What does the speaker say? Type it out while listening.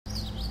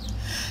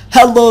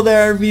Hello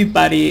there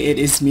everybody, it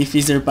is me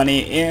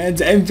FreezerBunny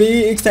and I'm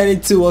very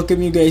excited to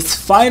welcome you guys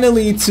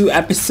finally to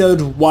episode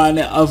 1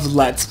 of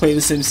Let's Play The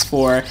Sims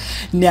 4.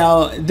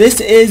 Now this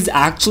is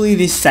actually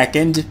the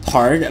second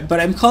part, but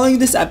I'm calling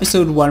this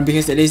episode 1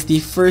 because it is the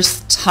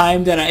first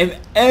time that I'm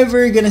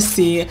ever gonna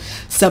see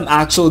some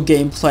actual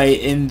gameplay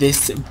in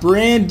this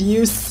brand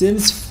new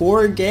Sims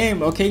 4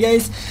 game, okay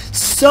guys?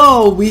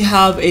 So we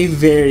have a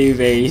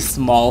very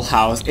small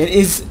house. It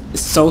is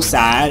so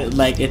sad,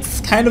 like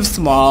it's kind of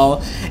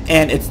small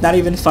and it's not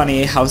even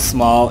funny how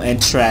small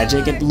and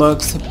tragic it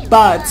looks,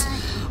 but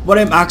what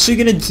I'm actually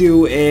gonna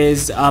do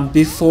is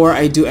before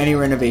I do any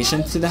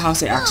renovations to the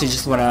house, I actually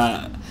just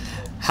wanna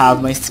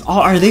have my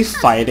are they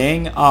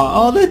fighting?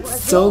 Oh,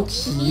 that's so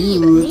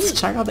cute.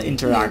 Check out the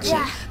interaction.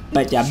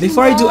 But yeah,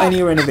 before I do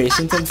any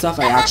renovations and stuff,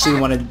 I actually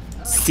want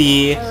to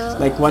see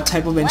like what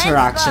type of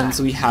interactions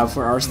we have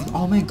for our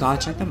oh my god,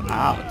 check them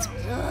out.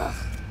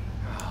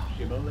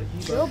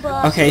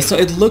 Okay, so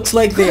it looks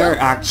like they are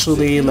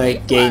actually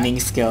like gaining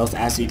skills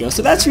as we go,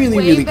 so that's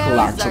really cool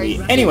actually.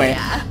 Anyway,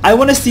 I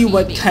want to see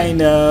what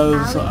kind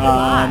of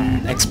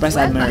express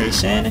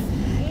admiration,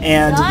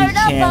 and we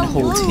can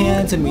hold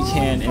hands and we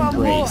can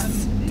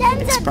embrace,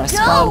 express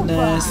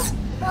fondness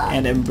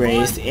and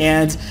embrace.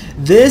 And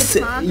this,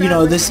 you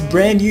know, this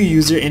brand new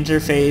user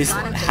interface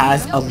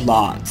has a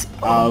lot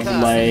of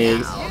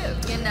like,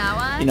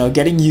 you know,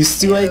 getting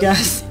used to, I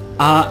guess.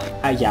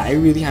 Yeah, I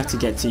really have to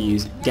get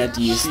used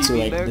to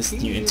like this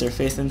new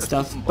interface and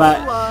stuff.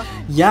 But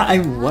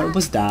yeah, what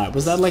was that?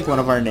 Was that like one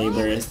of our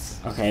neighbors?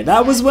 Okay,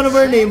 that was one of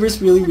our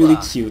neighbors. Really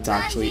cute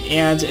actually.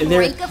 And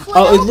they're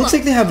oh, it looks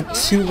like they have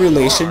 2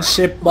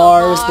 relationship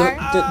bars.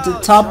 The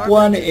top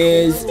one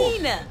is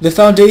the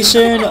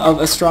foundation of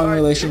a strong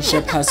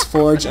relationship has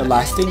forged a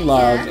lasting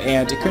love,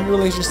 and a current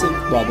relationship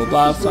blah blah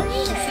blah.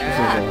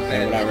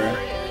 Okay, whatever.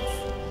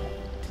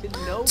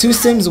 2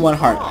 Sims, 1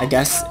 heart. I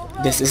guess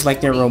this is like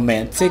their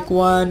romantic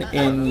one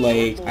in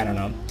like, I don't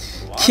know,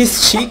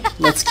 kiss cheek.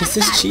 Let's kiss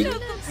his cheek,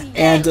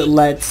 and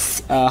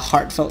let's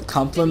heartfelt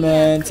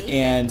compliment.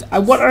 And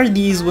what are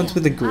these ones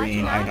with the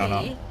green? I don't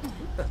know.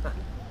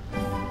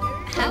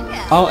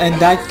 Oh, and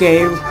that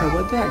gave her,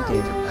 what that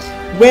gave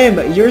her?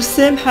 Whim. Your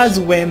sim has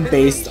whim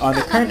based on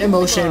the current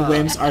emotion.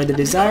 Whims are the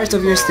desires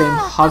of your sim.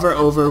 Hover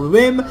over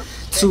whim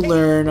to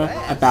learn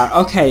about.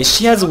 Okay,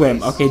 she has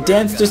whim. Okay,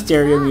 dance to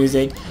stereo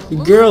music.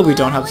 Girl, we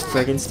don't have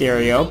freaking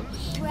stereo.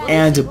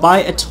 And buy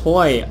a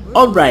toy.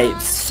 Alright,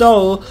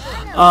 so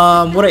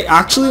what I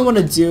actually want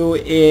to do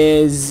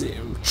is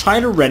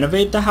try to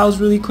renovate the house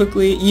really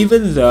quickly,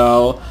 even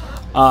though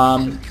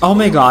oh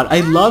my god, I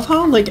love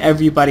how like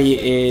everybody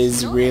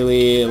is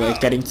really like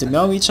getting to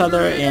know each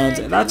other,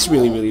 and that's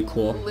really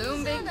cool.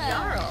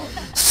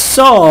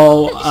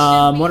 So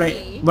what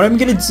I'm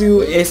gonna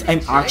do is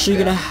I'm actually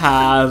gonna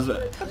have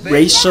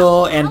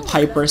Rachel and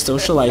Piper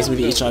socialize with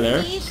each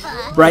other.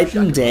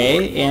 Brighten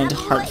day and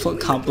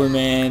heartfelt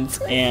compliments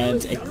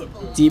and a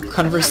deep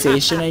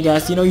conversation, I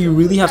guess. You know, you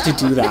really have to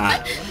do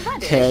that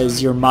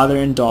because you're mother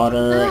and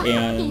daughter,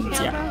 and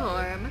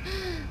yeah.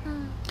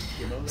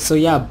 So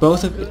yeah,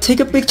 both of take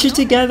a picture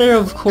together,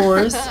 of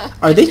course.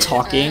 Are they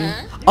talking?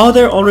 Oh,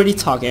 they're already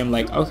talking. I'm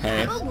like,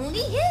 okay.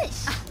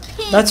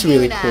 That's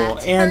really cool.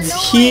 And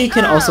he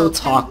can also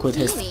talk with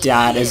his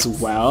dad as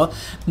well.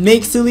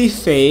 Make silly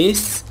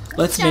face.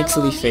 Let's make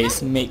silly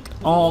face. Make,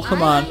 oh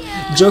come on,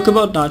 joke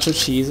about nacho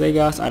cheese, I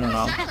guess. I don't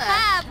know.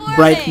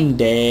 Brighten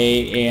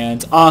day,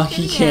 and oh,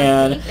 he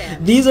can.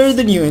 These are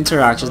the new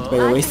interactions, by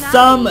the way.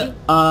 Some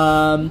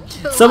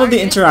of the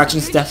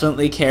interactions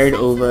definitely carried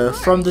over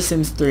from The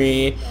Sims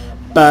 3,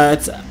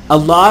 but a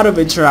lot of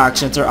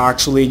interactions are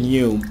actually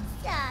new.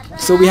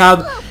 So we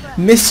have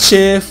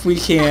mischief. We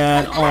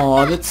can.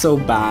 Oh, that's so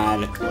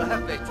bad.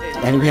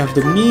 And we have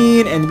the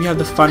mean, and we have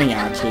the funny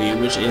actually,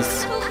 which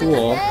is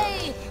cool.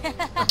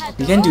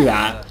 We can do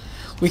that.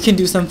 We can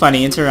do some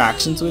funny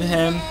interactions with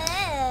him.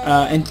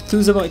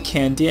 Enthuse about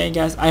candy, I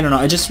guess. I don't know.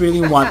 I just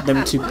really want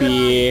them to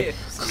be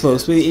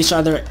close with each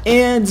other.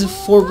 And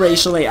for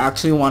Rachel, I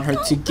actually want her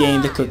to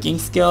gain the cooking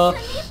skill.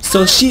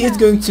 So she is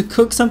going to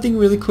cook something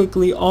really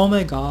quickly. Oh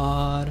my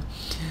god.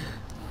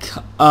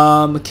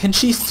 Can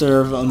she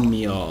serve a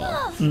meal?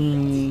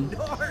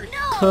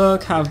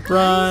 Cook, have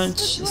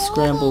brunch,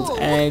 scrambled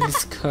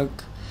eggs,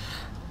 cook.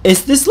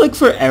 Is this like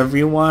for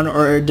everyone,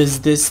 or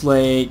does this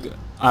like,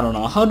 I don't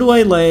know, how do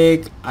I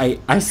like, I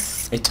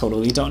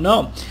totally don't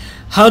know.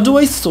 How do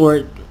I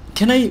sort,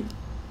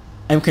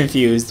 I'm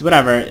confused,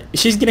 whatever.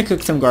 She's gonna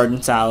cook some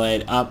garden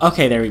salad.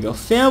 Okay, there we go.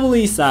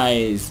 Family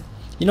size.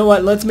 You know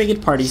what, let's make it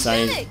party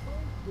size.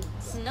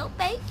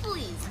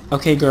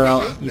 Okay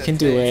girl, you can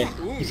do it.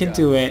 You can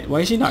do it.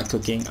 Why is she not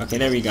cooking? Okay,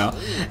 there we go.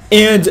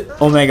 And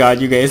oh my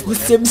god, you guys, the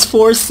Sims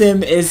 4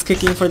 sim is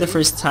cooking for the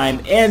first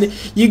time, and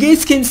you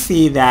guys can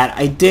see that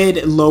I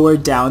did lower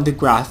down the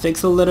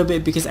graphics a little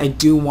bit because I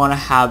do want to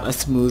have a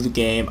smooth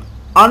game.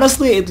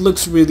 Honestly, it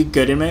looks really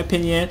good in my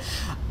opinion.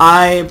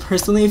 I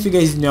personally, if you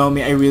guys know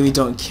me, I really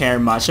don't care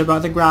much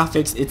about the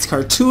graphics. It's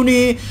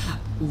cartoony,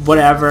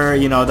 whatever,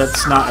 you know,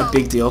 that's not a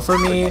big deal for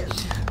me.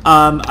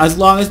 As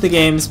long as the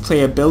game's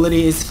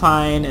playability is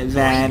fine,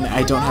 then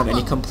I don't have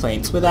any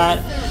complaints with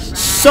that.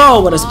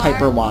 So what does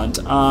Piper want?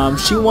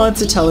 She wants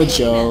to tell a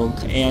joke,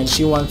 and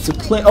she wants to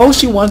play. Oh,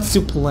 she wants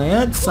to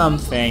plant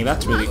something.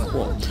 That's really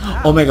cool.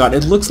 Oh my god,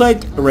 it looks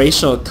like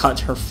Rachel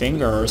cut her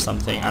finger or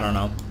something. I don't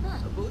know.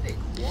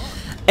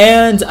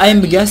 And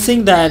I'm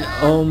guessing that,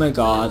 oh my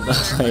god,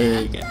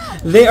 like,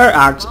 they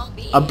are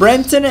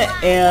Brenton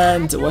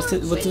and, what's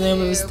the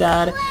name of his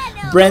dad?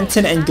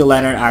 Brenton and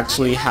Glen are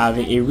actually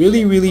having a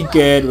really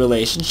good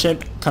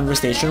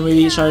conversation with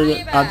each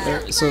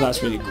other, so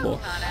that's really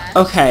cool.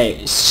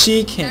 Okay,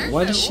 she can,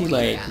 what is she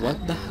like,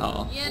 what the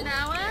hell?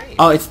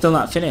 Oh, it's still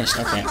not finished,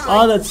 okay.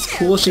 Oh, that's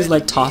cool, she's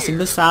like tossing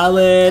the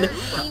salad.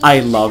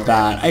 I love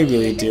that, I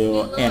really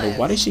do. And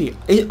what is she,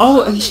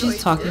 oh,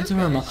 she's talking to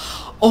her mom.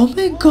 Oh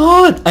my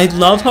god! I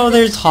love how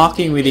they're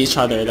talking with each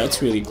other.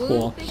 That's really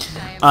cool.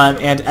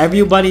 And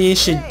everybody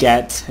should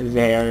get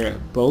their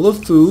bowl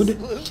of food.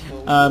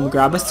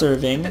 Grab a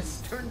serving.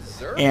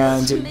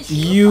 And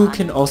you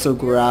can also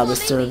grab a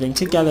serving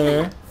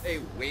together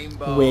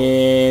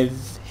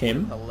with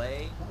him.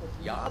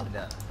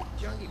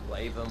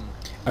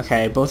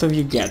 Okay, both of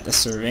you get the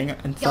serving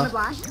and stuff.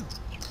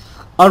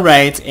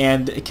 Alright,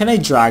 and can I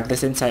drag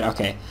this inside?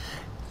 Okay.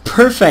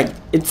 Perfect.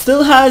 It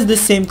still has the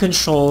same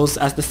controls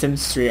as the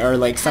Sims 3, or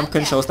like some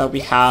controls that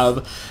we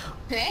have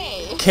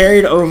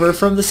carried over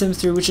from the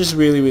Sims 3, which is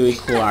really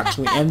cool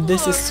actually. And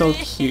this is so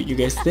cute, you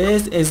guys.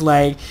 This is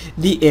like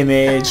the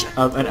image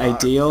of an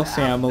ideal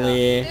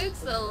family.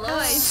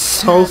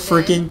 So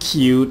freaking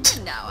cute.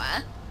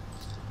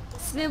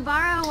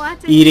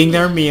 Eating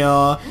their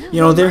meal.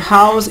 You know, their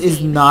house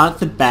is not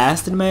the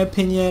best in my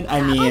opinion.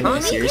 I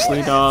mean,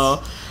 seriously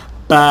though.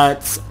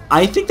 But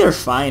I think they're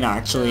fine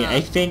actually.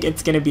 I think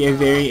it's gonna be a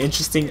very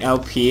interesting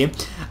LP.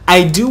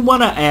 I do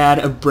want to add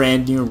a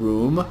brand new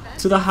room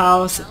to the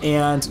house.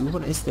 And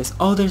what is this?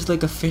 Oh, there's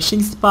like a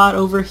fishing spot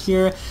over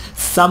here.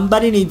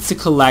 Somebody needs to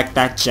collect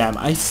that gem.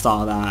 I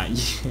saw that.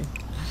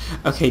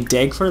 Okay,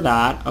 dig for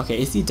that.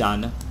 Okay, is he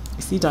done?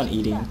 Is he done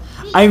eating?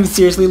 I'm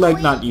seriously like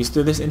not used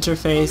to this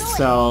interface,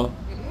 so...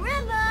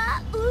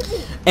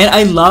 And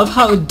I love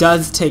how it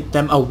does take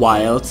them a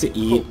while to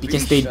eat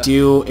because they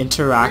do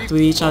interact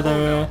with each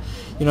other.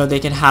 You know,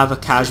 they can have a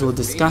casual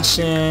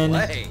discussion.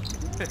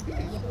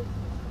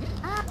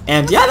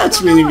 And yeah,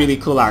 that's really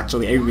cool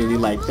actually. I really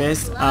like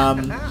this.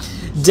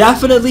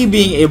 Definitely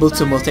being able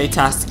to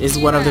multitask is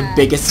one of the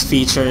biggest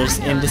features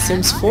in The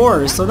Sims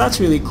 4, so that's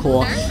really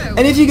cool. And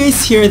if you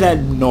guys hear that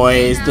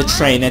noise, the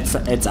train,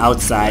 it's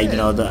outside, you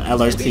know, the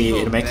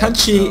LRT in my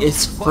country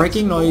is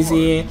freaking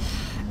noisy.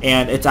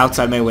 And it's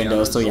outside my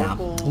window, so yeah.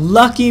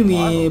 Lucky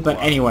me, but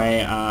anyway,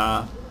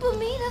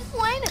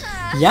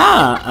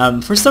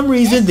 yeah, for some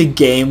reason the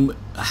game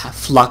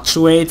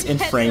fluctuates in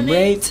frame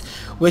rate,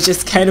 which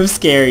is kind of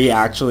scary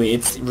actually.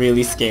 It's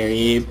really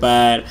scary,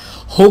 but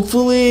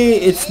hopefully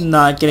it's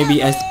not gonna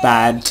be as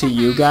bad to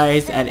you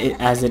guys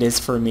as it is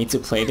for me to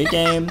play the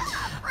game.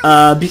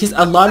 Because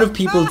a lot of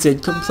people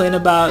did complain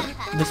about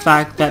the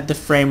fact that the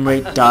frame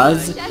rate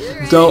does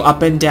go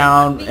up and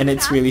down and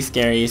it's really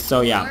scary,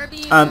 so yeah.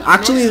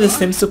 Actually the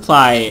Sim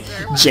Supply,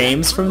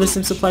 James from the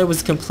Sim Supply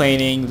was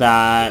complaining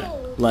that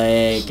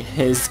like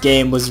his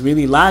game was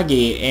really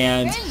laggy,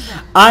 and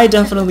I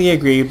definitely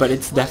agree, but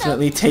it's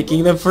definitely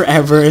taking them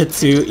forever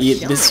to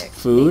eat this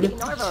food.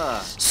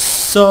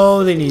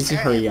 So they need to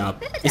hurry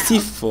up. Is he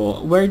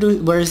full? Where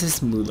is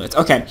his moodlet?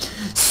 Okay.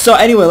 So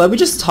anyway, let me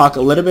just talk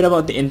a little bit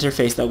about the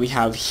interface that we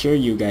have here,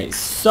 you guys.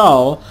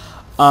 So,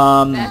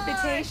 of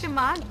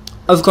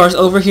course,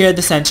 over here at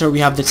the center, we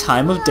have the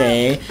time of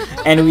day,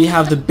 and we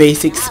have the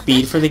basic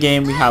speed for the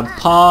game. We have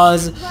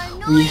pause,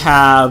 we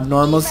have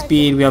normal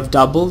speed, we have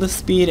double the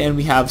speed, and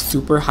we have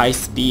super high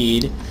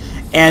speed.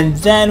 And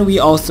then we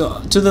also,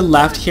 to the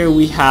left here,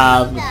 we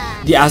have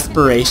the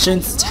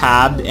aspirations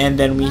tab, and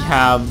then we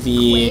have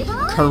the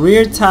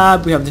career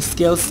tab, we have the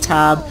skills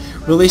tab,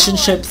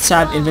 relationships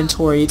tab,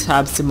 inventory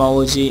tab,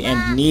 simology,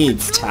 and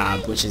needs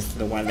tab, which is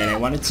the one that I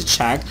wanted to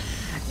check.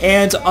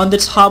 And on the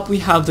top we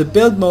have the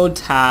build mode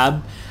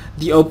tab,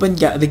 the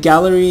the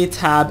gallery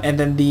tab, and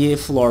then the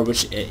floor,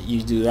 which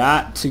you do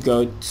that to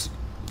go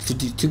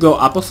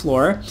up a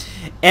floor.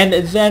 And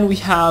then we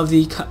have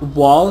the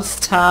walls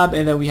tab,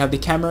 and then we have the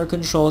camera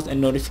controls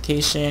and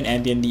notification,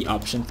 and then the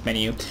options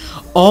menu.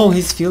 Oh,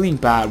 he's feeling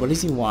bad. What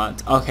does he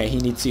want? Okay, he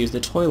needs to use the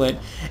toilet.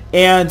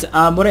 And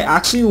what I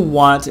actually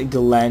want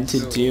Glen to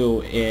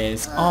do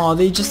is, oh,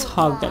 they just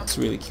hugged. That's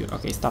really cute.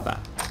 Okay, stop that.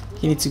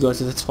 He needs to go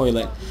to the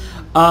toilet.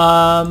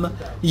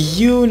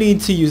 You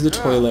need to use the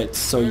toilet,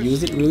 so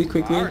use it really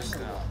quickly.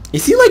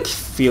 Is he like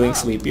feeling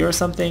sleepy or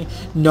something?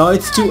 No,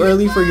 it's too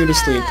early for you to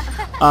sleep.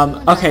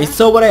 Okay,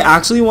 so what I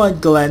actually want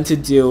Glen to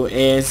do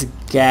is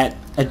get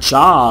a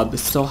job.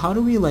 So how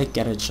do we like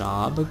get a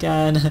job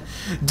again?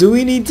 Do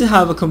we need to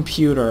have a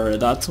computer?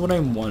 That's what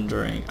I'm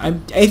wondering.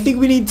 I think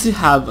we need to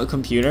have a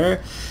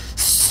computer.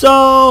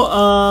 So,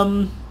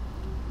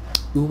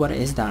 ooh, what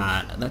is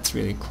that? That's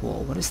really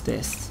cool. What is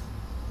this?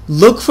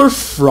 Look for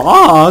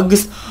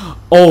frogs?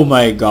 Oh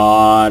my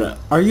god.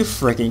 Are you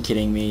freaking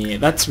kidding me?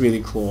 That's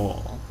really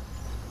cool.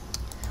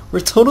 We're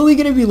totally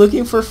gonna be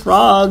looking for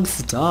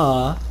frogs.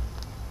 Duh.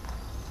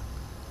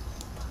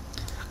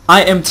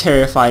 I am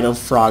terrified of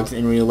frogs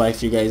in real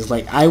life, you guys.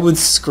 Like, I would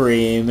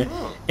scream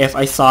if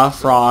I saw a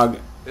frog.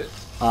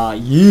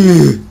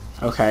 Yeah.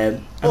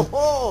 Okay.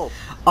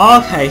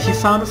 Okay, he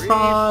found a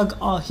frog.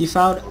 Oh, he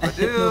found a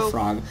hypno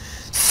frog.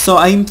 So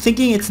I'm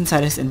thinking it's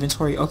inside his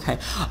inventory. Okay.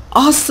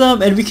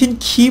 Awesome. And we can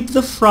keep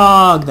the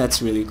frog.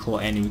 That's really cool.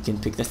 And we can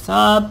pick this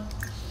up.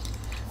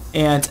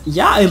 And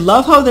yeah, I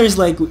love how there's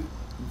like,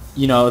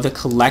 you know, the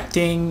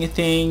collecting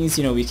things.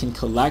 You know, we can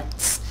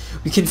collect.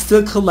 We can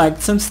still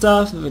collect some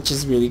stuff, which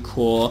is really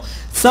cool.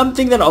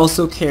 Something that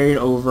also carried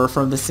over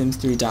from The Sims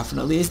 3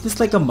 definitely. Is this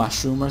like a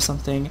mushroom or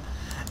something?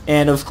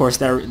 And of course,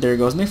 there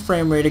goes my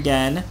frame rate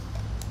again.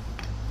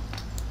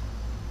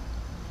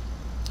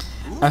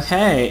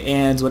 Okay,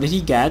 and what did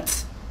he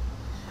get?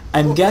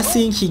 I'm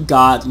guessing he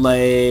got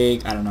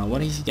like, I don't know, what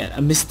did he get?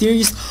 A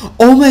mysterious,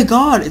 oh my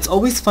god, it's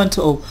always fun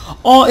to,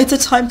 oh, it's a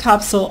time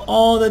capsule.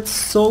 Oh, that's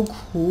so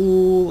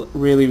cool.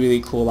 Really,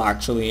 really cool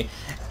actually.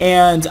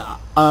 And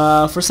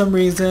for some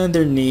reason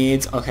there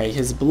needs, okay,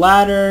 his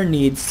bladder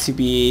needs to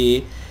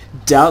be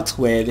dealt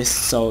with,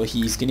 so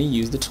he's gonna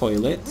use the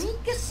toilet.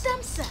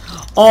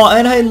 Oh,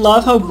 and I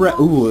love how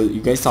ooh,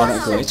 you guys saw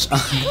that glitch.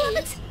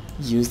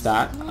 Use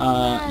that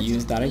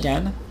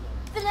again.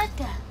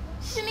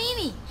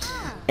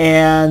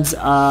 And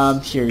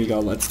here we go,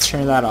 let's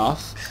turn that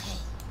off.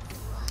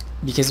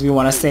 Because we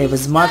want to save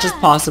as much as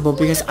possible,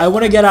 because I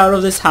want to get out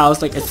of this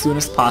house like as soon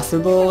as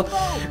possible,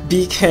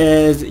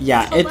 because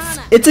yeah,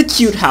 it's a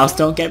cute house,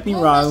 don't get me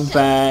wrong,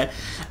 but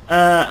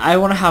I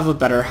want to have a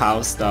better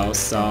house though,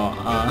 so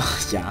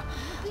yeah.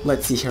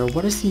 Let's see here,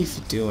 what is he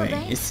doing?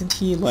 Isn't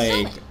he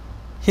like,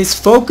 he's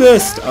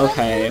focused.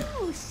 Okay,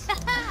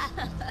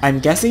 I'm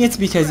guessing it's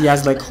because he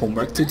has like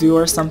homework to do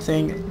or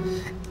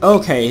something.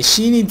 Okay,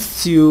 she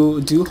needs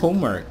to do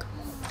homework.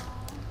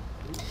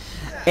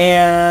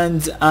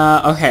 And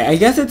okay, I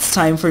guess it's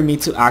time for me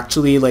to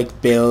actually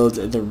like build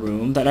the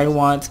room that I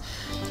want.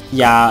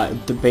 Yeah,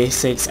 the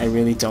basics, I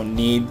really don't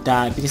need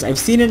that because I've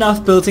seen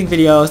enough building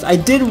videos. I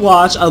did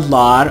watch a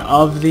lot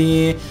of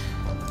the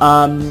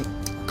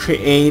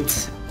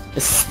create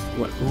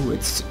what, ooh,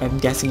 I'm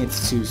guessing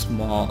it's too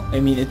small. I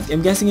mean,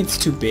 I'm guessing it's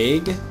too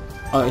big.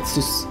 Oh,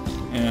 it's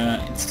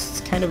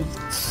kind of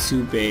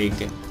too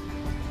big.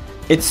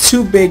 It's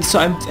too big, so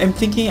I'm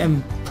thinking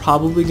I'm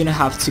probably gonna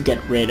have to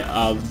get rid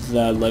of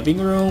the living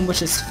room,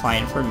 which is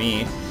fine for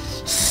me.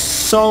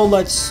 So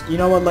let's, you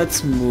know what,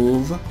 let's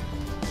move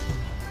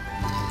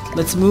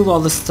all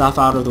the stuff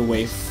out of the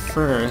way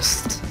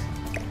first,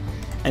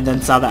 and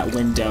then sell that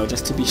window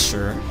just to be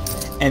sure.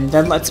 And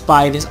then let's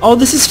buy this. Oh,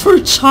 this is for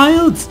a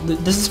child.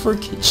 This is for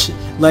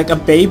like a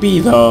baby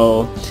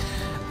though.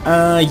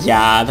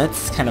 Yeah,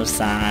 that's kind of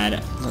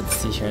sad. Let's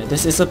see here.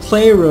 This is a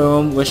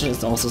playroom, which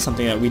is also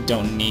something that we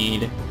don't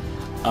need.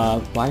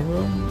 Buy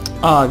room?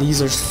 Oh,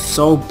 these are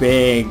so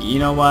big. You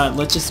know what?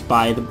 Let's just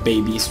buy the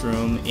baby's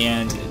room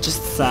and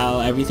just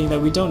sell everything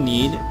that we don't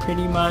need,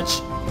 pretty much.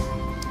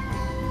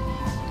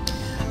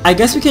 I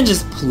guess we can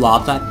just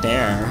plop that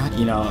there,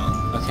 you know.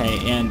 Okay,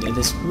 and in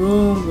this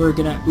room, we're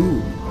gonna,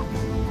 ooh.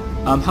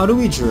 How do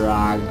we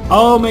drag?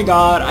 Oh my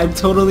god, I'm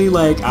totally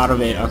like out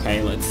of it.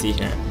 Okay, let's see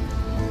here.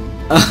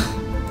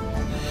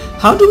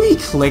 How do we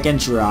click and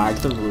drag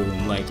the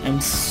room? Like,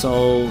 I'm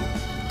so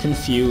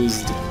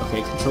confused.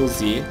 Okay, Control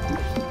Z.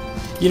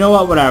 You know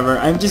what, whatever.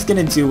 I'm just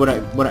gonna do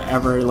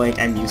whatever like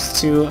I'm used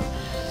to.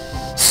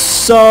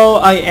 So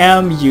I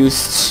am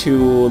used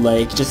to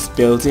like just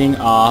building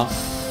off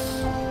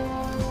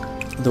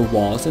the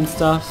walls and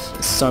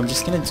stuff. So I'm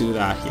just gonna do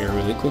that here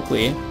really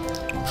quickly.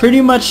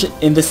 Pretty much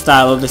in the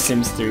style of The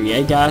Sims 3,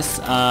 I guess.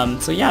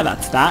 So yeah,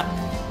 that's that.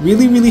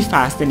 Really, really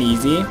fast and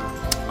easy.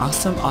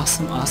 Awesome,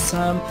 awesome,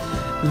 awesome.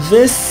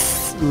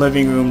 This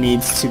living room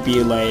needs to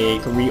be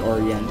like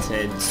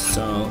reoriented,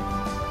 so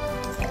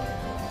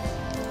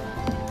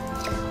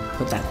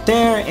put that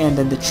there, and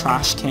then the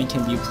trash can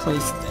be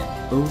placed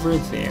over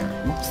there.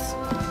 Oops.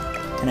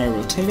 Can I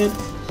rotate it?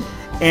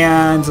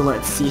 And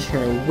let's see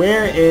here.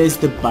 Where is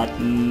the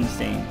button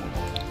thing?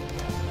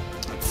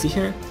 Let's see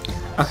here.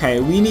 Okay,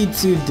 we need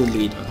to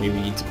delete. Okay, we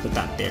need to put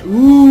that there.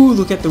 Ooh,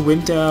 look at the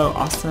window.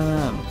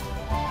 Awesome.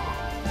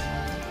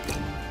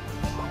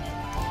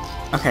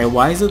 Okay,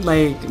 why is it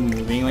like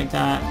moving like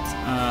that?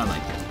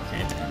 Like this.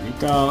 Okay, there we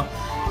go.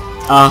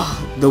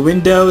 The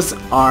windows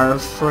are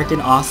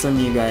freaking awesome,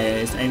 you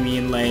guys. I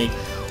mean, like,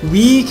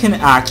 we can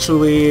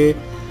actually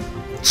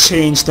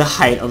change the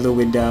height of the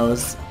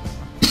windows.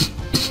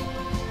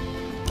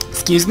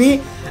 Excuse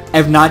me?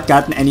 I've not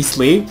gotten any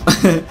sleep.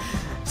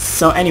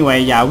 So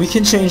anyway, yeah, we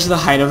can change the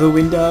height of the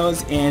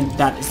windows, and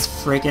that is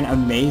freaking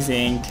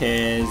amazing,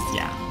 cause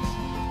yeah.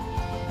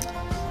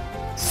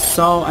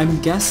 So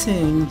I'm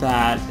guessing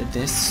that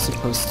this is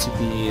supposed to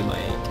be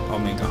like, oh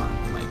my god,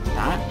 like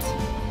that.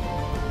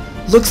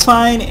 Looks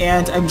fine,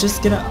 and I'm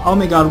just gonna, oh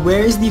my god,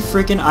 where is the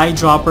freaking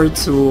eyedropper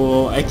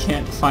tool? I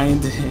can't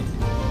find it.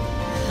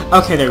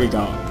 Okay, there we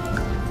go.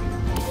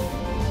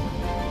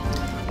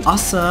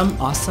 Awesome,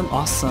 awesome,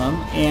 awesome.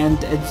 And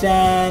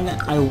then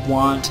I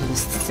want the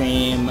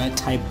same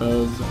type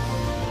of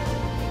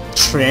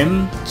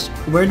trim.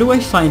 Where do I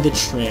find the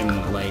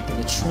trim? Like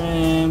the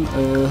trim,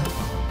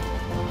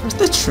 where's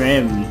the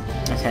trim?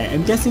 Okay,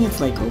 I'm guessing it's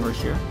like over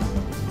here.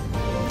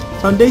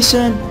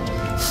 Foundation,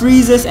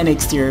 freezes, and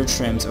exterior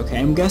trims. Okay,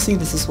 I'm guessing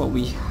this is what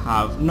we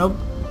have. Nope.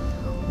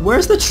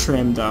 Where's the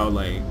trim though?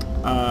 Like,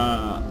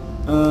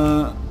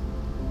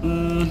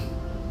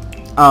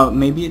 oh,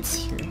 maybe it's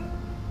here.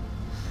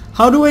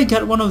 How do I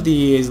get one of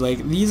these?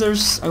 Like, these are,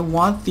 I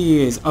want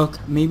these.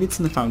 Okay, maybe it's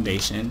in the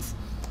foundations.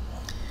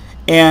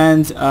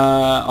 And,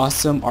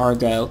 awesome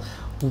Argyle.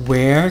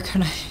 Where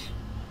can I...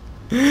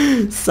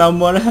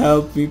 Someone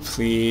help me,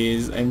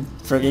 please. I'm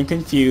freaking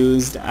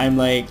confused. I'm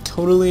like,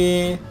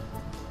 totally...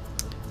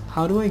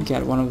 How do I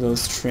get one of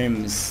those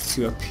trims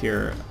to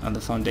appear on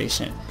the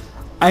foundation?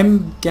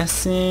 I'm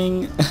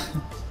guessing...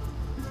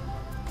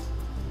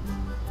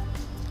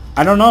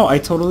 I don't know. I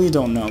totally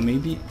don't know.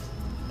 Maybe...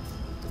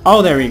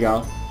 Oh, there we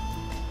go.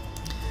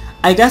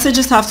 I guess I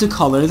just have to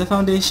color the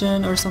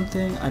foundation or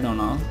something. I don't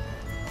know.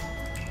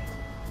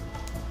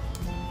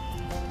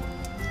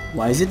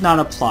 Why is it not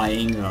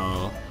applying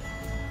though?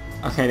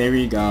 Okay, there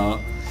we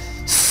go.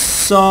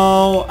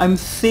 So I'm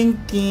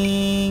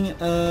thinking,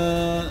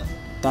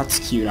 that's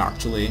cute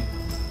actually.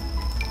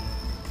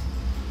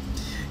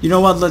 You know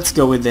what? Let's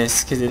go with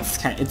this because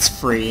it's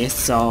free.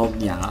 So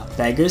yeah,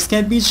 beggars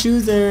can't be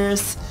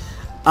choosers.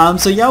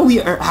 So yeah,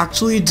 we are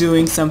actually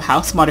doing some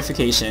house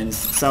modifications.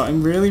 So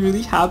I'm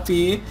really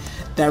happy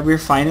that we're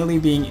finally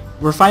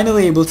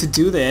able to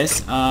do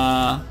this.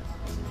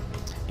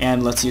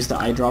 And let's use the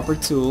eyedropper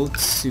tool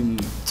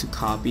to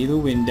copy the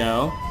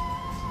window.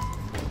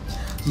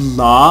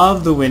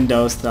 Love the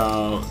windows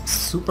though.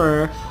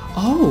 Super.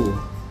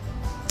 Oh.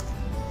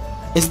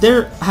 Has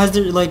there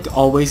like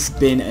always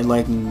been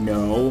like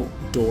no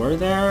door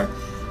there?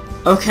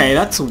 Okay,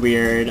 that's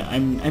weird.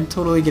 I'm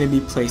totally gonna be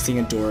placing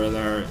a door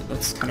there.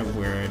 That's kind of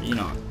weird, you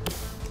know.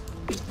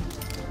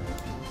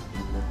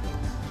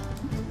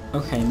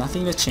 Okay,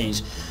 nothing to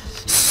change.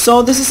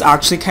 So this is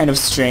actually kind of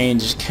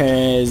strange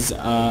because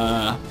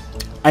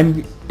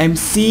I'm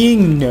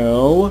seeing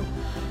no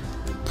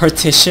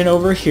partition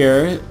over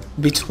here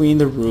between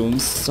the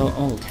rooms. So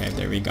okay,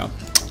 there we go.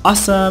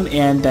 Awesome.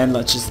 And then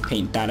let's just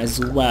paint that as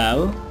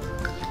well.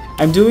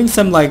 I'm doing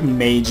some like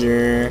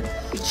major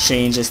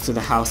changes to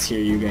the house here,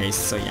 you guys.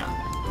 So yeah.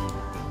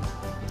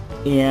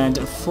 And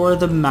for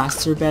the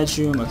master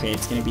bedroom, okay,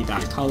 it's gonna be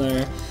that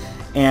color.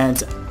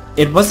 And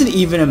it wasn't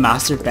even a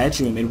master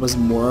bedroom. It was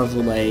more of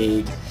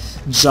like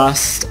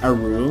just a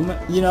room,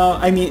 you know.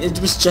 I mean, it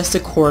was just a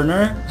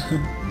corner.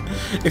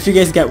 If you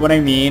guys get what I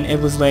mean. It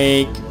was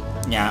like,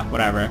 yeah,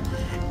 whatever.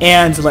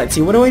 And let's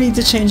see, what do I need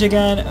to change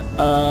again?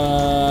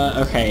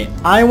 Okay,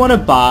 I want to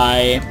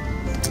buy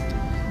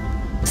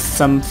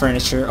some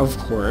furniture, of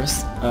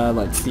course.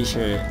 Let's see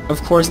here.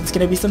 Of course, it's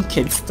gonna be some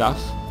kid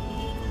stuff.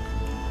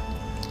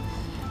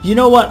 You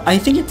know what? I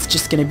think it's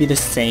just gonna be the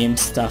same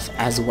stuff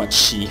as what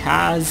she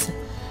has,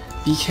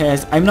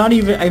 because I'm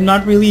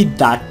not really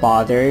that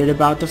bothered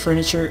about the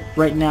furniture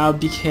right now,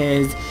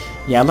 because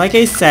yeah, like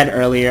I said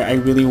earlier, I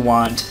really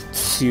want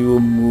to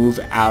move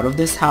out of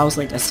this house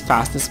like as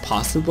fast as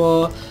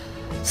possible.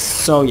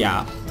 So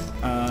yeah,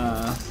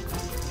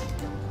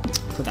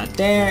 put that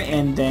there,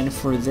 and then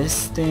for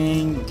this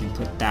thing we can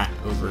put that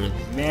over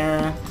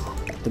there.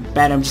 The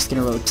bed, I'm just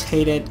gonna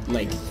rotate it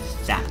like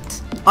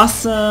that.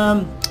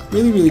 Awesome.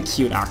 Really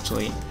cute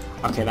actually.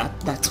 Okay,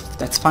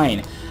 that's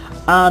fine.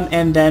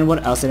 And then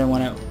what else did I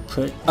want to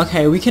put?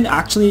 Okay, we can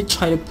actually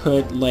try to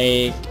put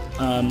like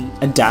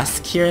a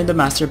desk here in the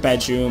master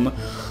bedroom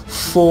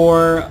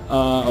for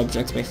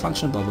objects by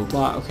function, blah blah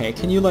blah. Okay,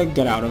 can you like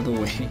get out of the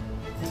way?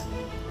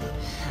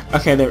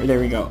 Okay, there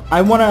we go.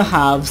 I want to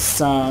have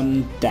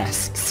some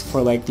desks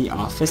for like the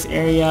office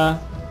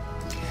area.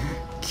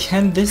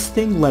 Can this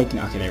thing like,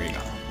 okay, there we go.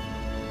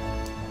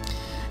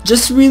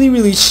 Just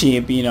really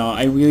cheap, you know.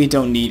 I really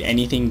don't need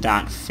anything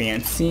that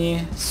fancy.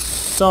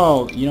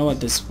 So, you know what,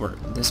 this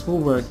will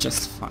work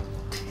just fine.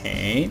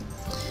 Okay.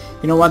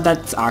 You know what,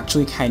 that's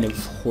actually kind of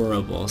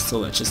horrible, so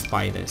let's just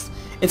buy this.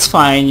 It's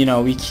fine, you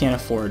know, we can't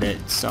afford it,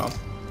 so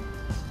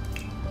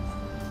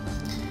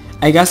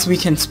I guess we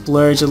can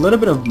splurge a little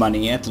bit of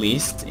money at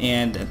least,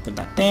 and put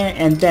that there.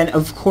 And then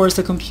of course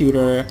the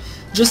computer,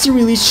 just a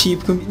really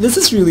cheap this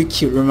is really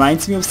cute.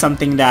 Reminds me of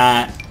something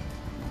that,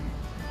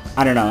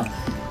 I don't know,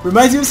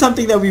 reminds me of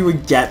something that we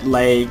would get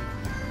like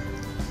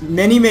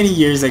many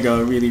years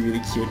ago. Really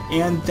cute.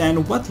 And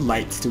then what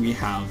lights do we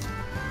have?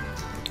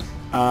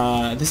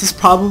 This is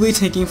probably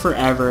taking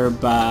forever,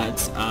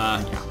 but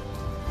yeah.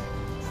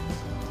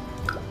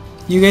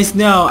 You guys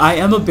know I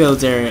am a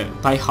builder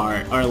by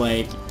heart, or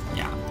like,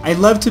 yeah, I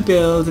love to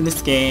build in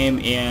this game,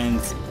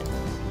 and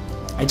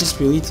I just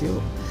really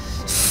do.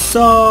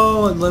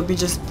 So let me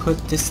just put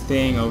this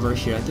thing over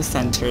here at the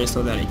center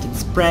so that it can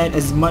spread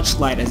as much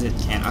light as it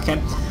can.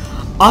 Okay,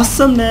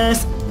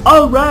 awesomeness.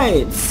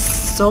 Alright,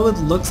 so it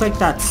looks like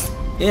that's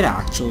it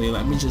actually.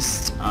 Let me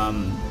just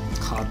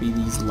copy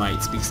these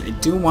lights because I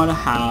do want to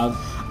have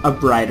a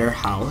brighter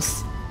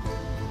house.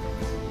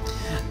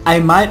 I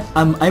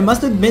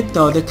must admit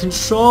though, the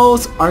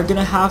controls are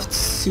gonna have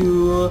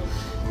to,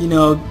 you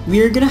know,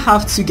 we're gonna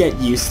have to get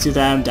used to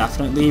them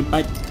definitely,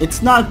 but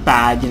it's not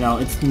bad, you know,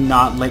 it's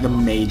not like a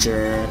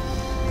major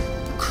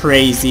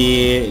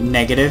crazy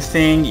negative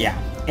thing, yeah.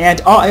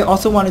 And I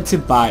also wanted to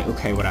buy,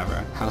 okay,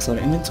 whatever, household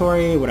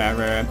inventory,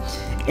 whatever.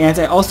 And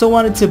I also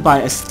wanted to buy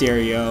a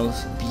stereo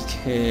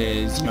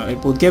because, you know,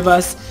 it will give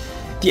us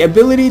the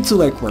ability to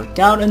like work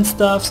out and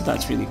stuff, so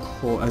that's really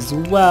cool as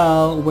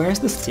well. Where's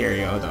the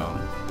stereo though?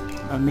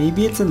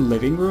 Maybe it's in the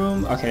living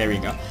room? Okay, there we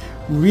go.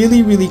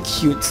 Really, really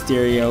cute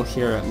stereo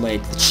here.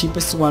 Like, the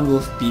cheapest one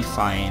will be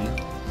fine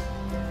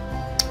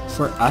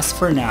for us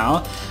for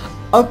now.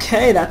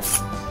 Okay, that's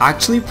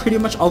actually pretty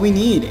much all we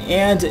need.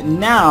 And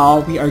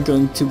now we are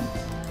going to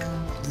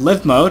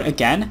live mode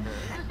again.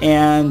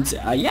 And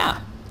yeah,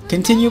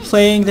 continue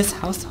playing this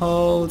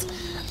household.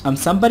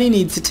 Somebody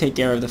needs to take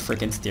care of the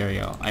freaking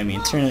stereo. I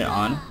mean, turn it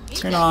on.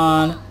 Turn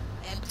on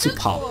to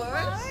pop.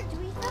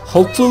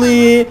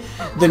 Hopefully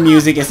the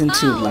music isn't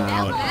too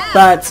loud.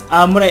 But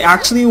what I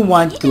actually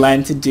want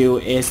Glen to do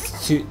is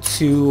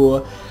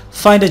to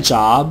find a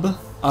job.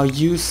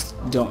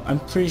 I'm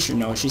pretty sure,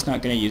 no, she's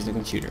not gonna use the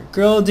computer.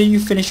 Girl, did you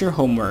finish your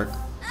homework?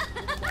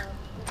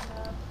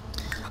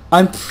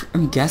 I'm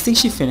guessing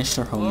she finished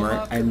her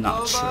homework. I'm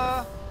not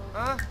sure.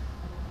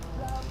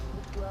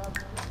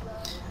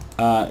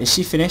 Is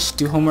she finished?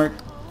 Do homework?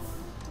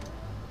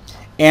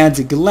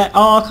 And Glen,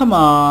 oh come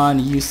on,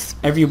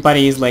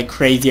 everybody's like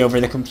crazy over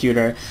the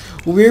computer.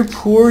 We're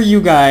poor, you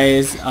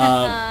guys.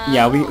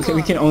 Yeah,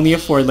 we can only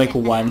afford like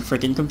one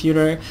freaking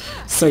computer.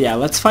 So yeah,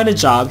 let's find a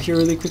job here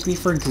really quickly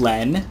for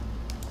Glen.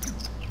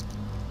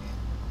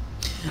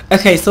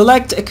 Okay,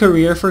 select a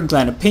career for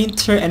Glen: a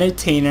painter,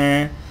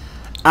 entertainer,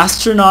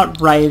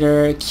 astronaut,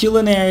 writer,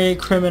 culinary,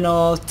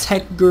 criminal,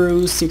 tech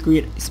guru,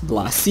 secret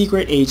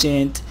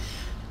agent.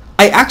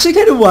 I actually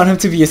kind of want him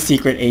to be a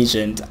secret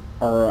agent,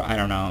 or I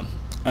don't know.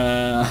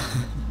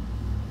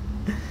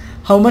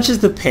 How much is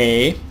the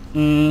pay?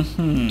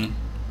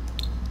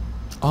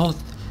 Oh,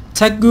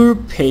 tech guru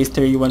pays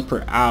 31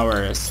 per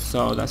hour,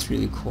 so that's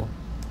really cool.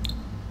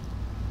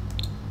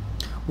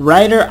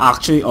 Writer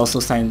actually also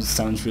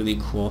sounds really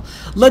cool.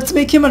 Let's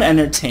make him an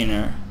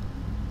entertainer.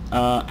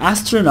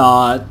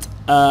 Astronaut.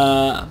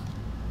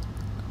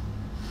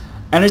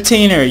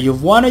 Entertainer,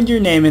 you've wanted your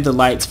name in the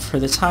lights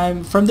from the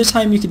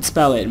time you could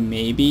spell it,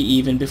 maybe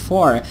even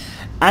before.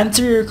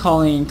 Answer your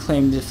calling,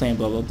 claim to fame,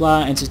 blah blah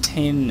blah.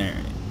 Entertainer,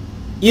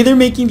 either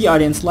making the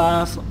audience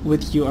laugh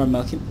with you or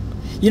milking.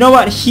 You know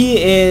what? He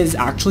is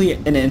actually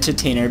an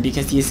entertainer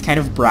because he's kind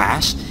of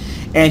brash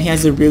and he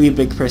has a really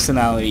big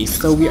personality.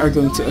 So we are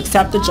going to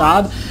accept the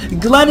job.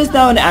 Glen is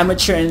now an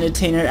amateur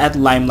entertainer at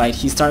Limelight.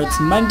 He starts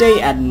Monday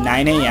at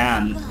 9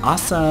 AM.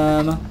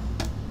 Awesome.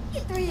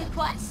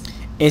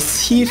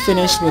 Is he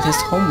finished with his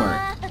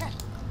homework?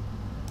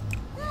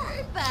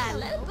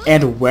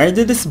 And where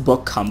did this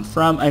book come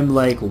from? I'm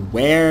like,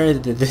 where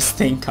did this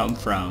thing come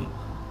from?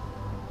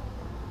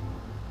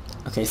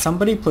 Okay,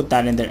 somebody put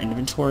that in their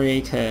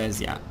inventory,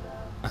 cause yeah.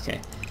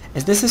 Okay,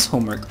 is this his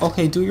homework?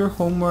 Okay, do your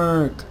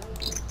homework.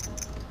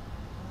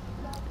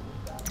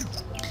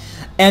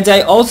 And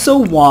I also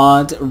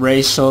want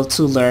Rachel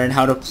to learn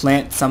how to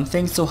plant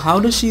something. So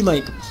how does she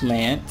like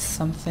plant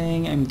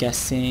something? I'm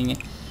guessing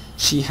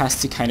she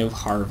has to kind of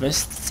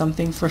harvest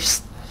something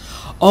first.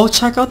 Oh,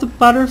 check out the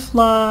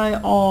butterfly.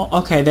 Oh,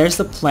 okay, there's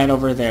the plant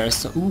over there.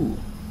 So, ooh.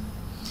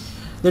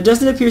 There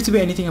doesn't appear to be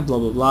anything blah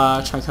blah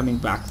blah. Try coming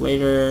back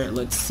later.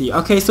 Let's see.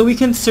 Okay, so we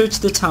can search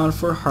the town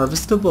for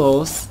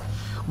harvestables,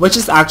 which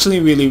is actually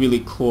really,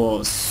 really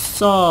cool.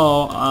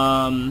 So,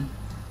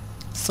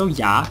 so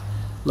yeah.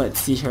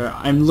 Let's see here.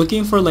 I'm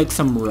looking for like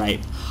some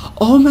ripe.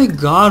 Oh my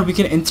god, we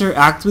can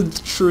interact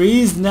with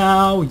trees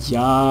now.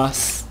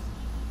 Yes.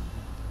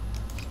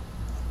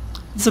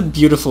 It's a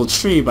beautiful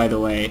tree, by the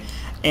way.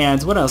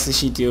 And what else is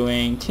she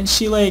doing? Can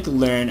she like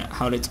learn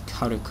how to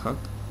cook?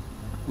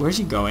 Where is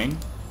she going?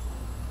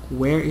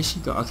 Where is she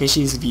going? Okay,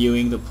 she's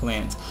viewing the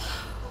plants.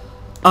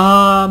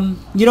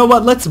 You know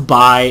what? Let's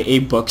buy a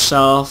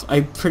bookshelf.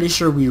 I'm pretty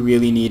sure we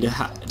really need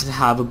to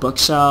have a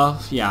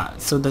bookshelf. Yeah,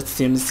 so the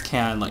Sims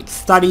can like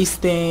study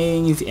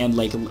things and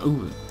like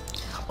ooh,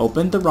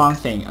 open the wrong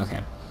thing. Okay,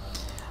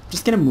 I'm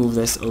just gonna move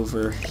this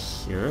over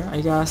here,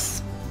 I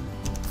guess.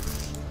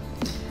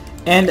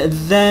 And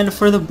then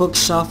for the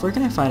bookshelf, where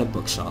can I find a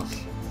bookshelf?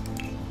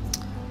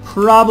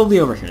 Probably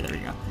over here, there we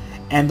go.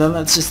 And then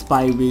let's just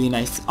buy a really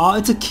nice, oh,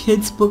 it's a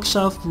kid's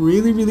bookshelf,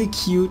 really, really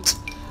cute.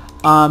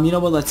 You know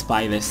what, let's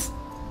buy this.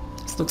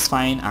 This looks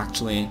fine,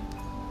 actually.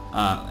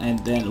 And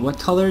then what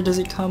color does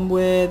it come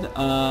with?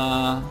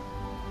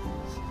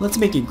 Let's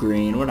make it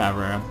green,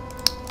 whatever.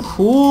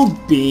 Cool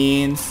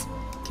beans.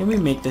 Can we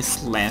make this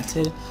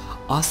slanted?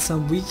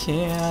 Awesome, we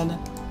can.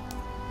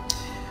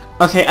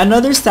 Okay,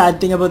 another sad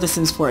thing about The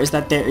Sims 4 is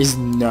that there is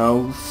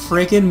no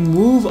freaking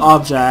move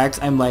objects.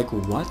 I'm like,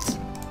 what?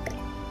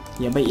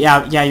 Yeah, but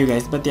yeah, you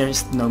guys, but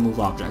there's no move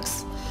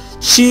objects.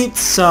 sheet.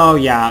 So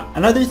yeah,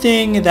 another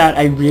thing that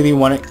I really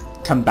want to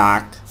come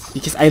back,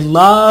 because I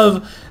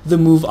love the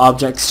move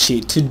objects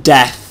sheet to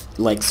death.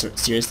 Like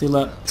seriously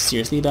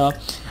though.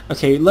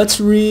 Okay, let's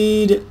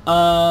read.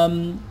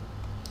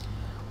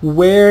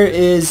 Where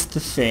is the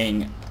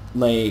thing?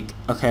 Like,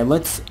 okay,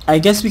 I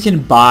guess we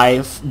can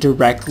buy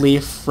directly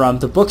from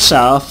the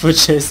bookshelf,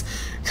 which is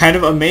kind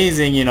of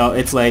amazing, you know.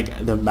 It's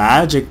like the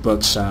magic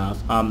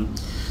bookshelf.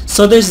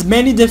 So there's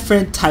many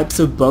different types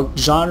of book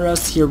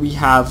genres. Here we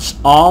have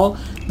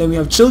then we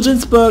have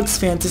children's books,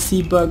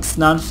 fantasy books,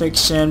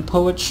 nonfiction,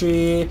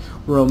 poetry,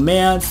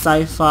 romance,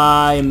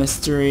 sci-fi,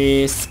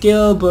 mystery,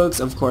 skill books,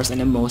 of course, and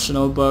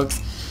emotional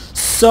books.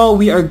 So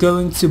we are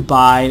going to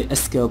buy a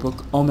skill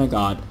book. Oh my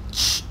god.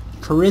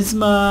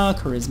 Charisma,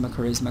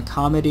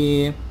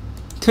 comedy,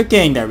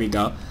 cooking, there we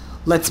go.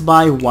 Let's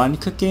buy one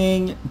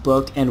cooking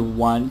book and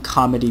one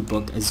comedy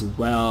book as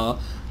well.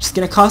 It's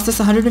gonna cost us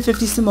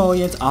 150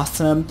 simoleons.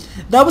 Awesome.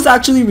 That was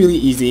actually really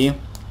easy.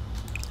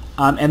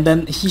 And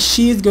then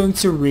she is going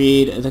to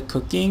read the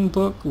cooking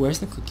book. Where's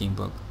the cooking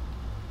book?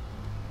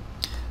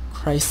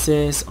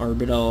 Crisis,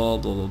 orbital,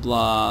 blah blah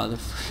blah. The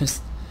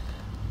first.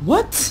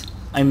 What?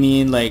 I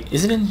mean, like,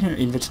 is it in her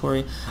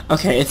inventory?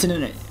 Okay, it's in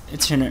her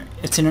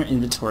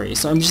inventory.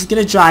 So I'm just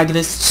gonna drag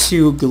this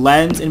to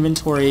Glen's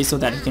inventory so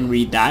that he can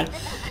read that.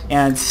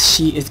 And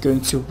she is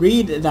going to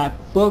read that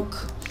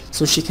book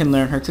so she can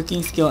learn her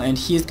cooking skill, and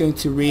he is going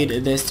to read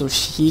this so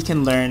he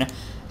can learn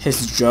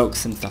his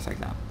jokes and stuff like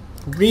that.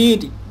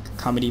 Read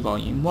comedy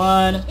volume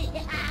 1.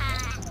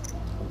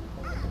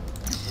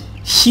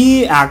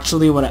 He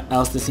actually, what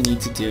else does he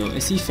need to do?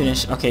 Is he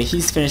finished? Okay,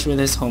 he's finished with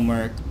his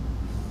homework.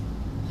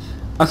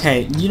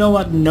 Okay, you know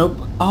what? Nope.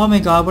 Oh my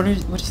god, what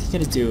is he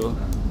gonna do?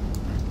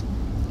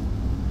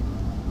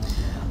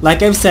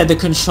 Like I've said, the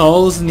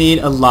controls need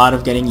a lot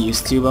of getting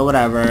used to, but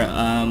whatever.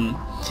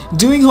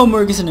 Doing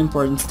homework is an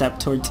important step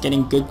towards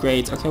getting good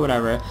grades. Okay,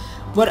 whatever.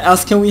 What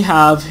else can we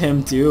have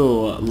him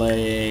do?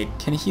 Like,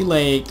 can he,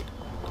 like...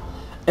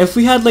 If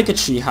we had like a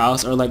tree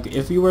house, or like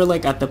if we were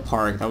like at the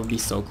park, that would be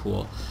so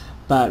cool.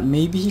 But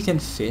maybe he can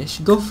fish.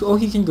 Oh,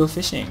 he can go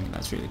fishing.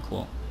 That's really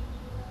cool.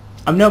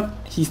 Nope,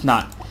 he's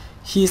not.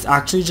 He's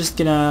actually just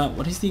gonna...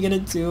 What is he gonna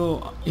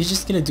do? He's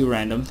just gonna do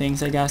random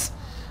things, I guess.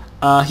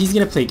 He's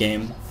gonna play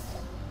game.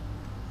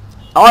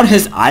 On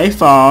his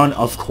iPhone,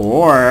 of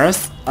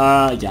course.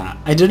 Yeah.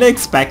 I didn't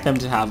expect them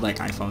to have like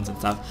iPhones and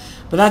stuff.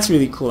 But that's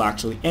really cool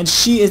actually. And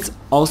she is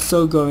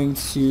also going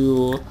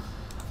to...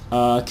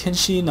 can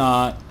she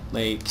not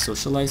like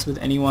socialize with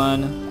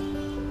anyone?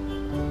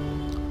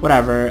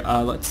 Whatever.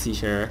 Let's see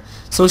here.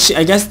 So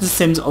I guess the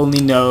Sims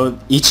only know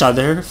each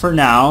other for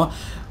now.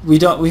 We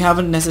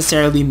haven't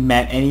necessarily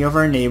met any of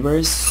our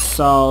neighbors,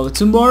 so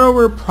tomorrow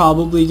we're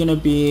probably gonna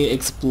be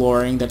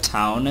exploring the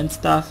town and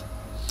stuff.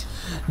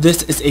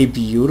 This is a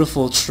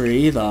beautiful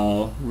tree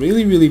though,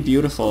 really really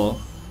beautiful.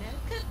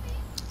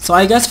 So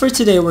I guess for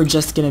today we're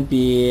just gonna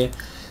be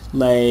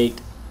like,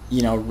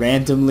 you know,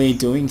 randomly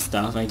doing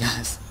stuff, I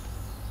guess,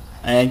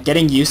 and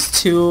getting used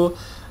to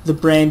the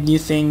brand new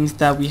things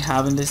that we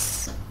have in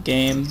this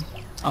game.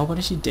 Oh, what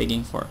is she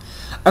digging for?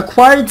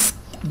 Acquired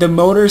the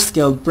motor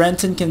skill.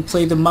 Brenton can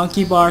play the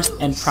monkey bars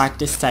and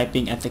practice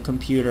typing at the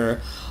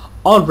computer.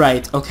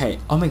 Alright, okay.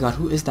 Oh my god,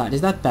 who is that?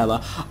 Is that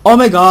Bella? Oh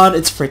my god,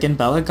 it's freaking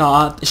Bella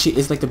Goth. She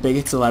is like the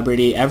biggest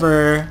celebrity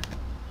ever.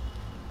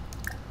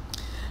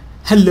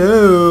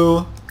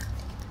 Hello.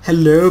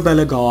 Hello,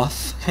 Bella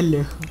Goth.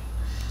 Hello.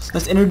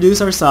 Let's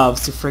introduce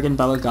ourselves to freaking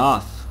Bella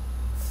Goth.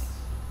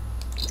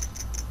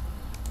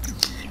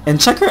 And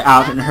check her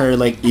out in her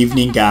like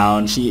evening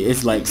gown. She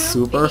is like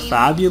super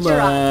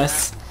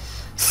fabulous.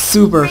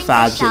 Super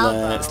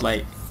fabulous.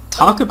 Like,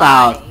 talk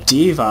about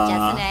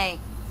diva.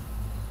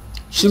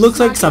 She looks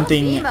like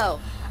something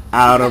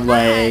out of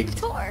like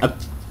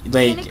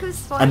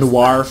a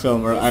noir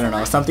film, or I don't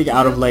know, something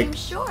out of like,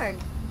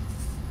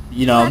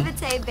 you know,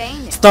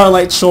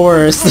 Starlight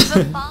Shores.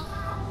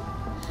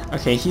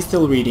 Okay, he's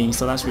still reading,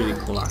 so that's really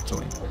cool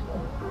actually.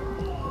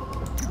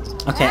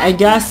 Okay, I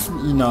guess,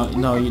 you know,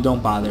 no, you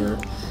don't bother.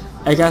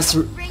 I guess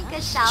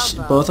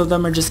both of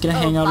them are just gonna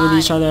hang out with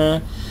each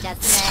other,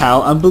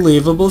 tell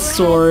unbelievable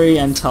story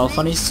and tell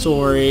funny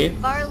story.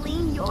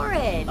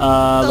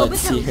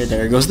 Let's see here.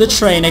 There goes the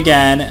train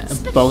again.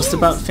 Boast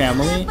about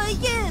family.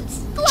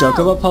 Joke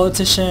about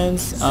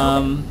politicians.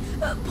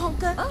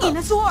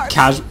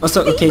 Casual.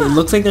 So okay, it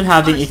looks like they're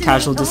having a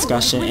casual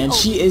discussion, and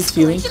she is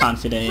feeling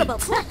confident.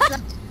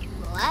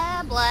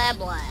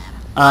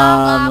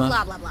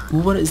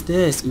 What is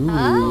this?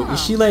 Ooh,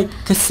 is she like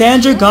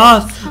Cassandra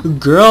Goth?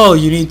 Girl,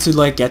 you need to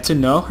like get to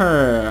know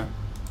her.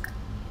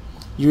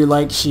 You're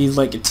like, she's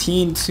like a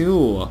teen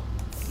too.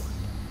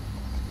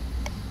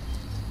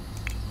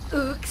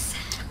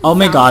 Oh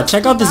my god,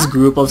 check out this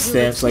group of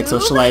Sims like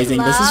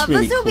socializing. This is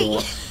really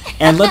cool.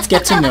 And let's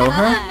get to know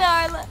her.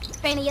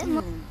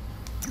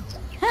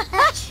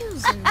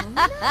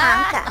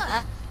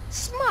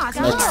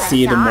 Let's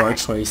see the more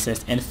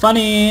choices. And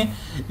funny,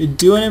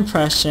 do an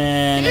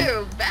impression.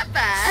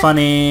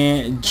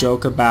 Funny,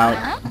 joke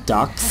about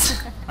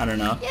ducks. I don't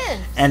know.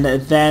 And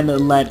then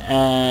let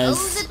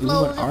us... Ooh,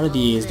 what are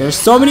these? There's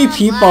so many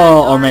people!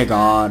 Oh my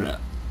god.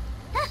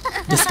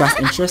 Discuss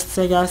interests,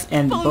 I guess.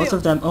 And both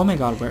of them... Oh my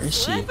god, where is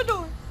she?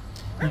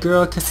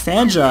 Girl,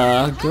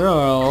 Cassandra.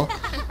 Girl.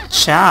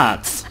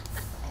 Chat.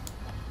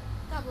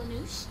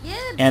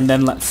 And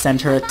then let's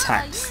send her a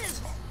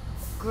text.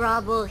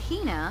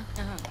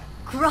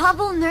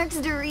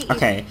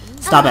 Okay,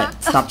 stop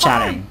it. Stop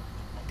chatting.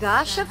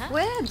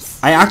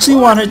 I actually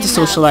want her to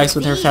socialize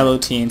with her fellow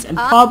teens, and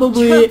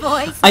probably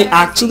I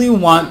actually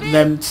want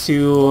them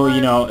to,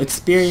 you know,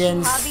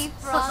 experience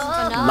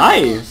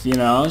life, you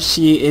know.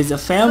 She is a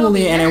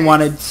family, and I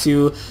wanted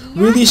to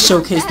really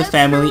showcase the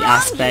family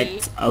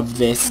aspect of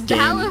this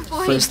game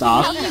first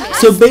off.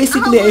 So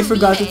basically, I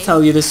forgot to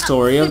tell you the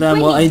story of them.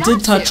 Well, I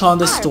did touch on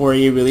the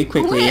story really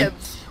quickly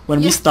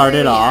when we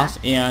started off,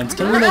 and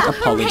can we like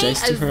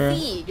apologize to her?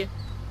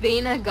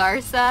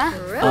 Let's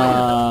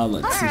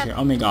see here.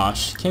 Oh my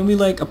gosh. Can we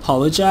like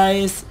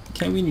apologize?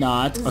 Can we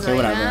not? Okay,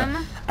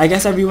 whatever. I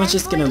guess everyone's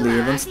just gonna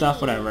leave and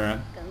stuff,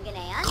 whatever.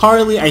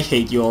 Carly, I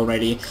hate you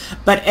already.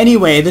 But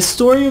anyway, the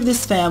story of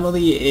this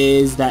family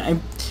is that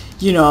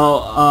you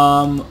know,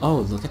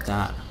 oh, look at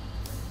that.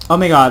 Oh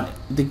my god,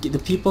 the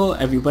people,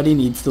 everybody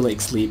needs to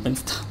like sleep and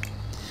stuff.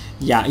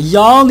 Yeah,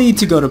 y'all need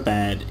to go to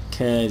bed,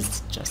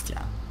 cause just,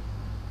 yeah.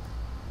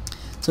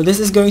 So this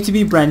is going to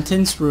be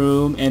Brenton's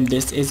room, and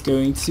this is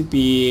going to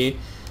be...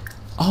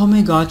 Oh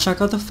my god, check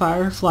out the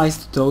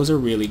fireflies. Those are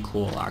really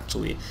cool,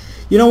 actually.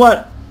 You know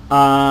what?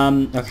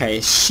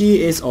 Okay,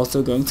 she is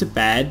also going to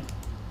bed.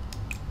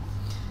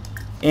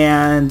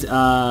 And,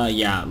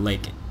 yeah,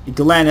 like,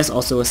 Glen is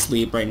also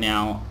asleep right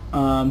now.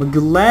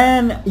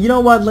 Glen, you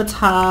know what? Let's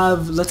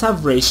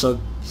have Rachel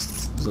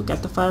look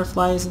at the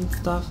fireflies and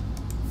stuff.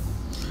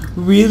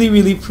 Really,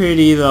 really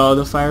pretty, though.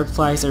 The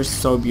fireflies are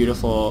so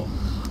beautiful.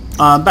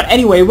 But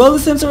anyway, while the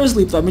Sims are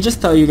asleep, let me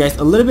just tell you guys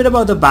a little bit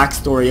about the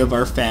backstory of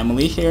our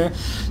family here.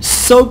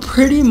 So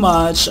pretty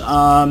much,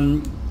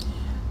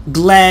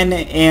 Glen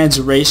and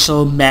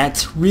Rachel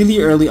met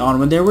really early on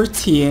when they were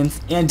teens,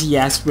 and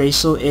yes,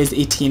 Rachel is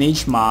a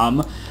teenage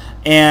mom,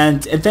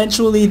 and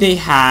eventually they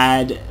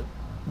had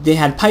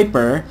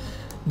Piper.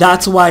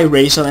 That's why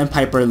Rachel and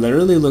Piper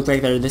literally look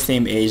like they're the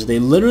same age. They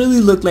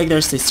literally look like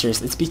they're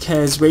sisters. It's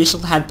because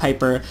Rachel had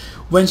Piper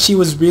when she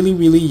was really,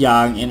 really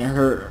young, in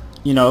her,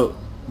 you know,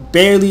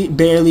 barely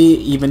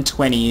even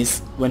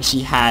 20s when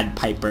she had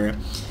Piper.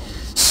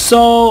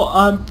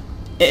 So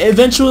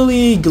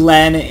eventually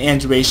Glen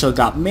and Rachel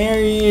got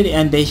married,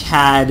 and they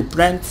had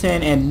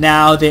Brenton, and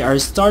now they are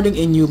starting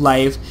a new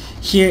life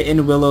here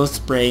in Willow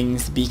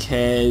Springs,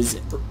 because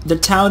the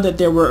town that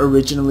they were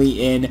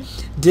originally in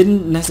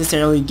didn't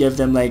necessarily give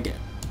them like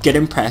good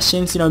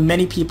impressions. You know,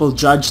 many people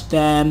judged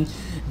them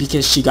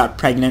because she got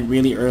pregnant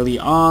really early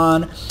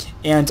on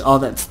and all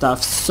that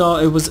stuff. So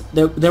it was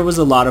there was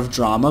a lot of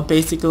drama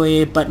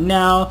basically, but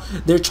now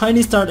they're trying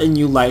to start a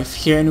new life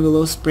here in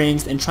Willow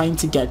Springs and trying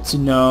to get to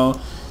know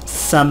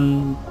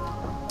some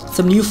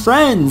new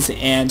friends,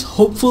 and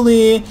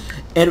hopefully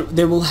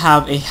they will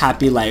have a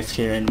happy life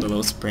here in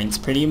Willow Springs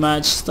pretty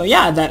much. So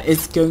yeah, that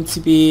is going to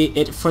be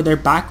it for their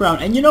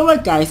background. And you know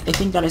what, guys, I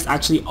think that is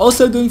actually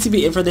also going to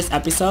be it for this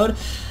episode.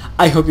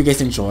 I hope you guys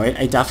enjoyed.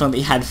 I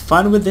definitely had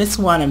fun with this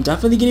one. I'm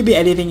definitely going to be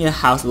editing the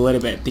house a little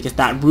bit because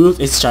that roof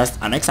is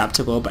just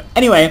unacceptable. But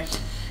anyway,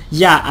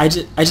 yeah, I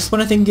just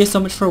want to thank you guys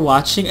so much for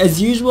watching.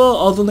 As usual,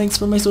 all the links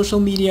for my social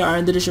media are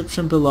in the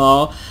description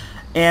below.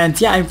 And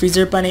yeah, I'm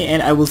Freezer Bunny,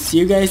 and I will see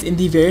you guys in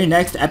the very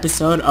next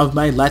episode of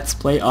my Let's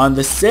Play on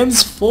The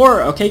Sims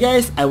 4. Okay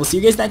guys, I will see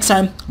you guys next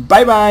time.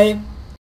 Bye bye!